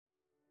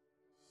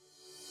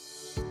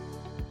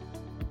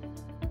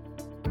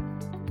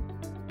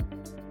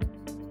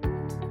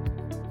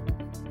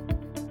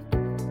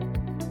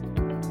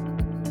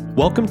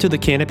Welcome to the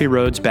Canopy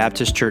Roads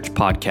Baptist Church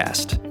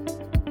podcast.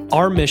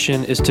 Our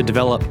mission is to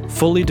develop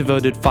fully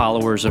devoted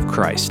followers of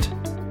Christ.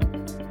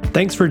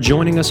 Thanks for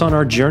joining us on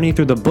our journey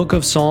through the book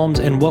of Psalms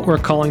and what we're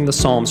calling the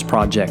Psalms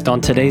Project. On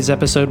today's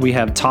episode, we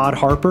have Todd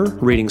Harper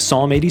reading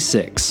Psalm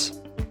 86.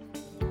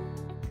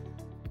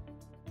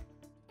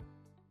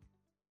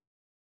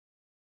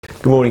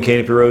 Good morning,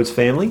 Canopy Roads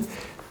family.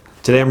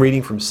 Today I'm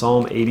reading from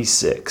Psalm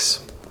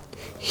 86.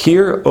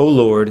 Hear, O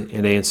Lord,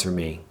 and answer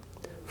me,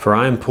 for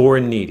I am poor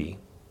and needy.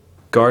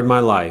 Guard my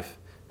life,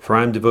 for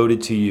I am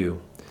devoted to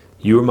you.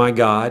 You are my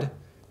God.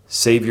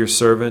 Save your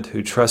servant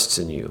who trusts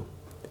in you.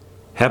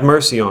 Have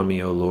mercy on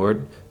me, O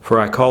Lord, for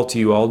I call to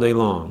you all day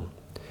long.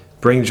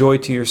 Bring joy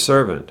to your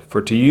servant,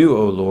 for to you,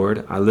 O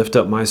Lord, I lift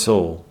up my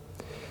soul.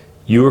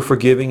 You are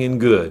forgiving and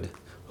good,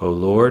 O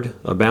Lord,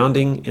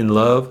 abounding in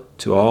love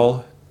to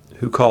all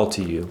who call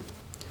to you.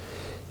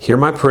 Hear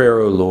my prayer,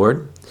 O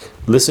Lord.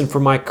 Listen for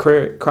my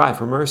cry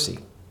for mercy.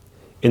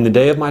 In the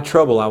day of my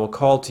trouble I will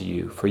call to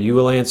you, for you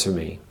will answer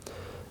me.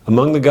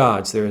 Among the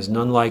gods there is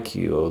none like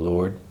you, O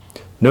Lord.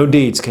 No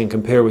deeds can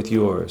compare with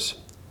yours.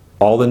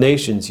 All the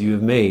nations you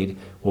have made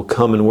will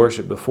come and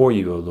worship before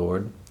you, O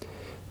Lord.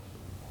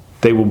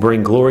 They will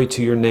bring glory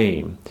to your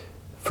name,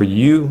 for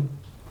you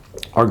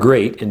are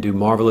great and do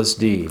marvelous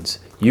deeds.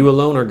 You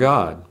alone are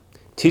God.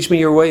 Teach me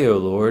your way, O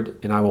Lord,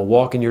 and I will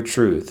walk in your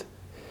truth.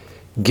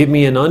 Give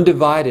me an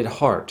undivided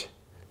heart,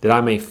 that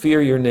I may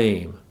fear your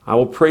name. I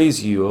will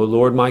praise you, O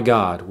Lord my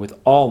God, with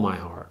all my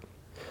heart.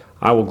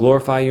 I will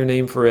glorify your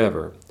name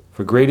forever,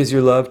 for great is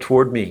your love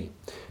toward me.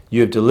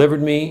 You have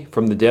delivered me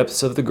from the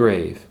depths of the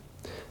grave.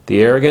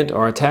 The arrogant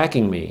are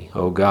attacking me,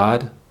 O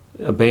God.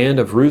 A band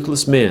of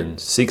ruthless men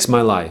seeks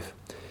my life,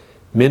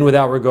 men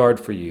without regard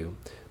for you.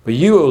 But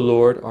you, O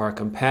Lord, are a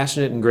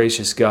compassionate and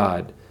gracious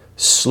God,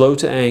 slow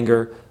to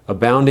anger,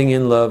 abounding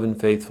in love and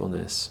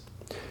faithfulness.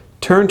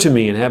 Turn to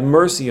me and have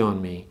mercy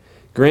on me.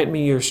 Grant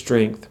me your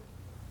strength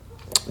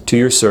to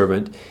your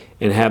servant,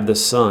 and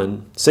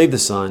save the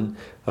son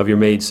of your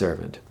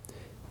maidservant.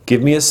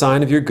 Give me a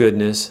sign of your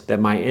goodness, that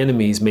my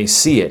enemies may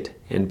see it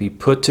and be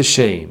put to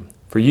shame.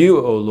 For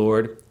you, O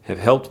Lord, have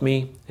helped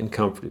me and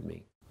comforted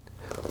me.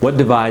 What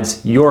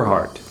divides your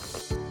heart?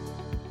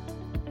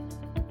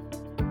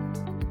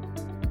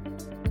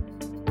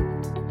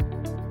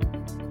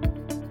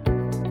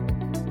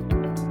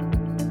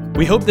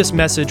 We hope this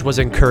message was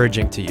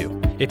encouraging to you.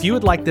 If you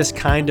would like this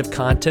kind of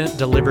content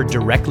delivered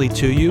directly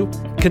to you,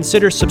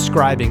 consider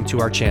subscribing to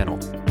our channel.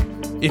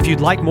 If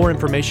you'd like more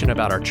information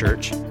about our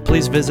church,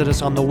 please visit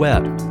us on the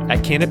web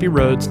at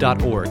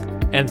canopyroads.org.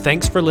 And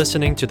thanks for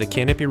listening to the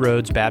Canopy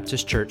Roads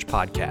Baptist Church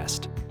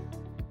podcast.